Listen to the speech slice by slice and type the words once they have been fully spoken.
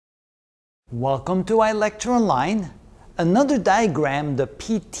Welcome to iLecture Online. Another diagram, the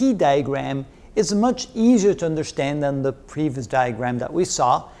PT diagram, is much easier to understand than the previous diagram that we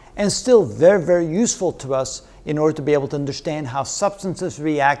saw, and still very useful to us in order to be able to understand how substances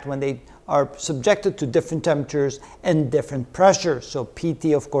react when they are subjected to different temperatures and different pressures. So PT,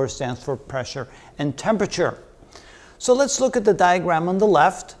 of course, stands for pressure and temperature. So let's look at the diagram on the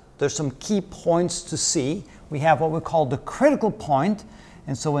left. There's some key points to see. We have what we call the critical point.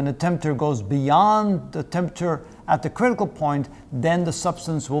 And so when the temperature goes beyond the temperature at the critical point, then the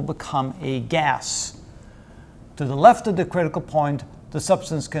substance will become a gas. To the left of the critical point, the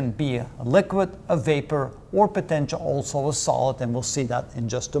substance can be a liquid, a vapor, or potentially also a solid, and we'll see that in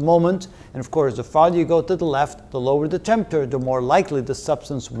just a moment. And of course, the farther you go to the left, the lower the temperature, the more likely the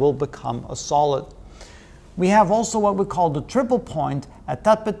substance will become a solid. We have also what we call the triple point. At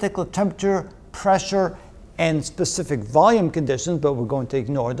that particular temperature, pressure, and specific volume conditions, but we're going to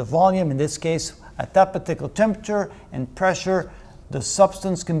ignore the volume. In this case, at that particular temperature and pressure, the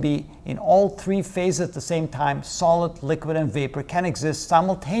substance can be in all three phases at the same time. Solid, liquid, and vapor can exist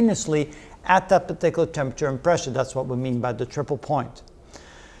simultaneously at that particular temperature and pressure. That's what we mean by the triple point.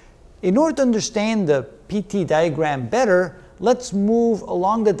 In order to understand the PT diagram better, let's move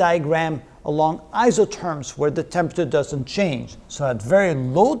along the diagram along isotherms where the temperature doesn't change. So at very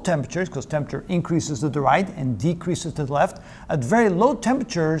low temperatures, because temperature increases to the right and decreases to the left, at very low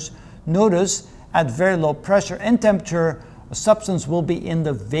temperatures, notice at very low pressure and temperature, a substance will be in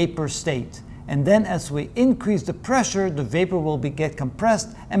the vapor state. And then as we increase the pressure, the vapor will get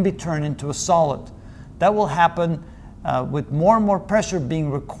compressed and be turned into a solid. That will happen with more and more pressure being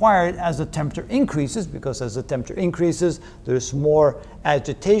required as the temperature increases, because as the temperature increases, there's more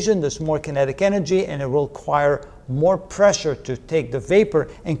agitation, there's more kinetic energy, and it will require more pressure to take the vapor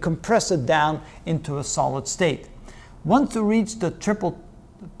and compress it down into a solid state. Once we reach the triple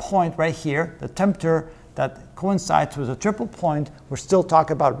point right here, the temperature that coincides with the triple point, we're still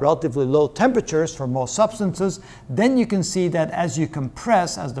talking about relatively low temperatures for most substances. Then you can see that as you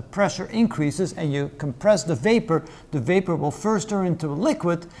compress, as the pressure increases and you compress the vapor will first turn into a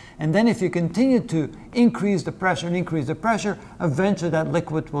liquid, and then if you continue to increase the pressure and increase the pressure, eventually that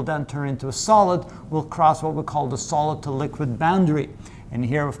liquid will then turn into a solid, will cross what we call the solid to liquid boundary. And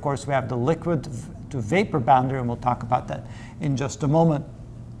here, of course, we have the liquid to vapor boundary, and we'll talk about that in just a moment.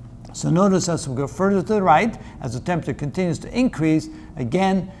 So notice as we go further to the right, as the temperature continues to increase,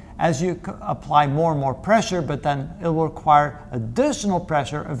 again, as you apply more and more pressure, but then it will require additional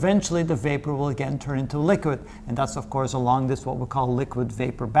pressure, eventually the vapor will again turn into liquid. And that's, of course, along this what we call liquid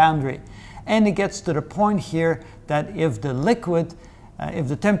vapor boundary. And it gets to the point here that if the liquid, if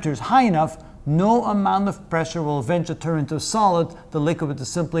the temperature is high enough, no amount of pressure will eventually turn into a solid. The liquid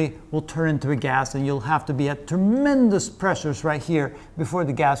simply will turn into a gas, and you'll have to be at tremendous pressures right here before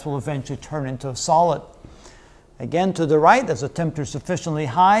the gas will eventually turn into a solid. Again, to the right, as the temperature is sufficiently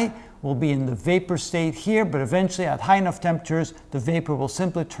high, we'll be in the vapor state here, but eventually at high enough temperatures, the vapor will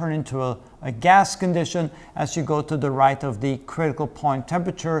simply turn into a gas condition. As you go to the right of the critical point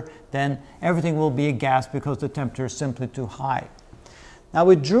temperature, then everything will be a gas because the temperature is simply too high. Now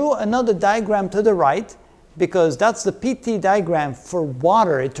we drew another diagram to the right because that's the PT diagram for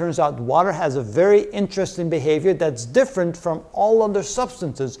water. It turns out water has a very interesting behavior that's different from all other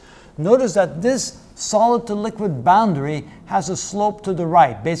substances. Notice that this solid to liquid boundary has a slope to the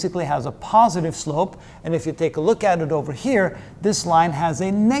right, basically has a positive slope. And if you take a look at it over here, this line has a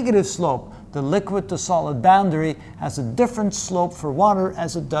negative slope. The liquid to solid boundary has a different slope for water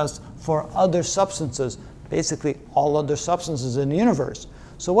as it does for other substances. Basically all other substances in the universe.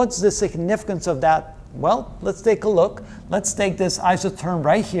 So what's the significance of that? Well, let's take a look. Let's take this isotherm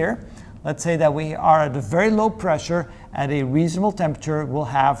right here. Let's say that we are at a very low pressure. At a reasonable temperature, we'll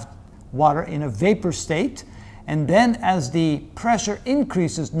have water in a vapor state. And then as the pressure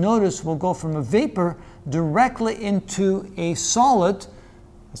increases, notice we'll go from a vapor directly into a solid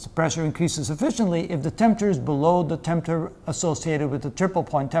as the pressure increases sufficiently if the temperature is below the temperature associated with the triple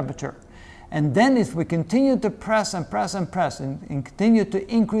point temperature. And then if we continue to press and press and press and continue to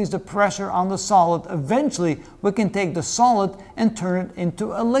increase the pressure on the solid, eventually we can take the solid and turn it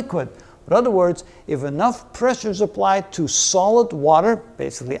into a liquid. In other words, if enough pressure is applied to solid water,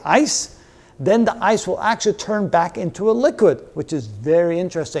 basically ice, then the ice will actually turn back into a liquid, which is very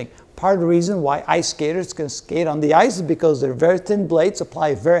interesting. Part of the reason why ice skaters can skate on the ice is because their very thin blades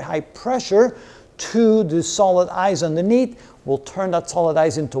apply very high pressure to the solid ice underneath, will turn that solid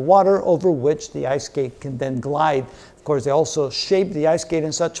ice into water over which the ice skate can then glide. Of course, they also shape the ice skate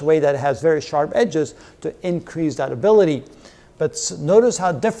in such a way that it has very sharp edges to increase that ability. But notice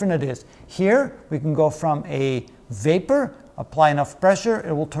how different it is. Here, we can go from a vapor, Apply enough pressure,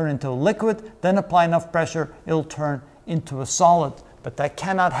 it will turn into a liquid. Then apply enough pressure, it will turn into a solid. But that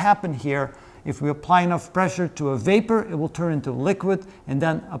cannot happen here. If we apply enough pressure to a vapor, it will turn into a liquid, and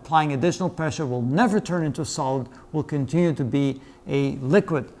then applying additional pressure will never turn into a solid, will continue to be a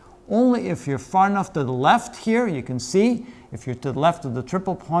liquid. Only if you're far enough to the left here, you can see, if you're to the left of the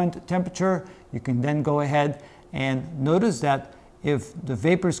triple point temperature, you can then go ahead and notice that if the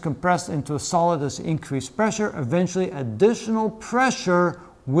vapor is compressed into a solid as increased pressure, eventually additional pressure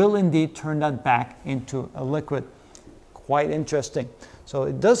will indeed turn that back into a liquid. Quite interesting. So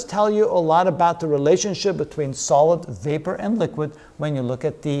it does tell you a lot about the relationship between solid, vapor, and liquid when you look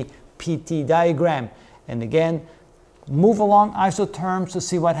at the PT diagram. And again, move along isotherms to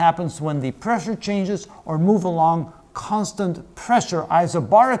see what happens when the pressure changes, or move along constant pressure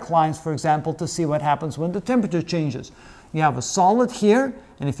isobaric lines, for example, to see what happens when the temperature changes. You have a solid here,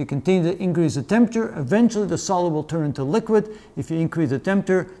 and if you continue to increase the temperature, eventually the solid will turn into liquid. If you increase the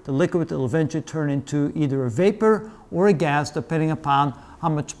temperature, the liquid will eventually turn into either a vapor or a gas, depending upon how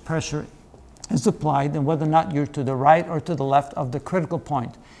much pressure is applied and whether or not you're to the right or to the left of the critical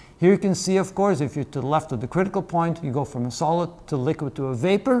point. Here you can see, of course, if you're to the left of the critical point, you go from a solid to liquid to a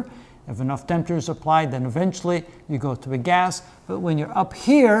vapor. If enough temperature is applied, then eventually you go to a gas. But when you're up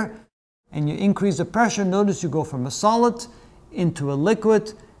here and you increase the pressure, notice you go from a solid into a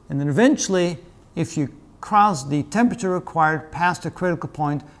liquid, and then eventually, if you cross the temperature required past the critical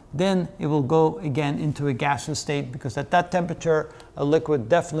point, then it will go again into a gaseous state, because at that temperature, a liquid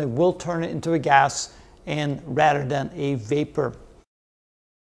definitely will turn it into a gas and rather than a vapor.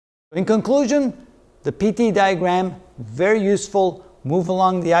 In conclusion, the PT diagram, very useful. Move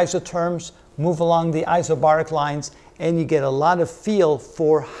along the isotherms, move along the isobaric lines, and you get a lot of feel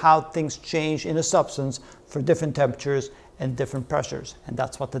for how things change in a substance for different temperatures and different pressures. And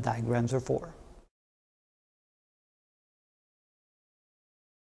that's what the diagrams are for.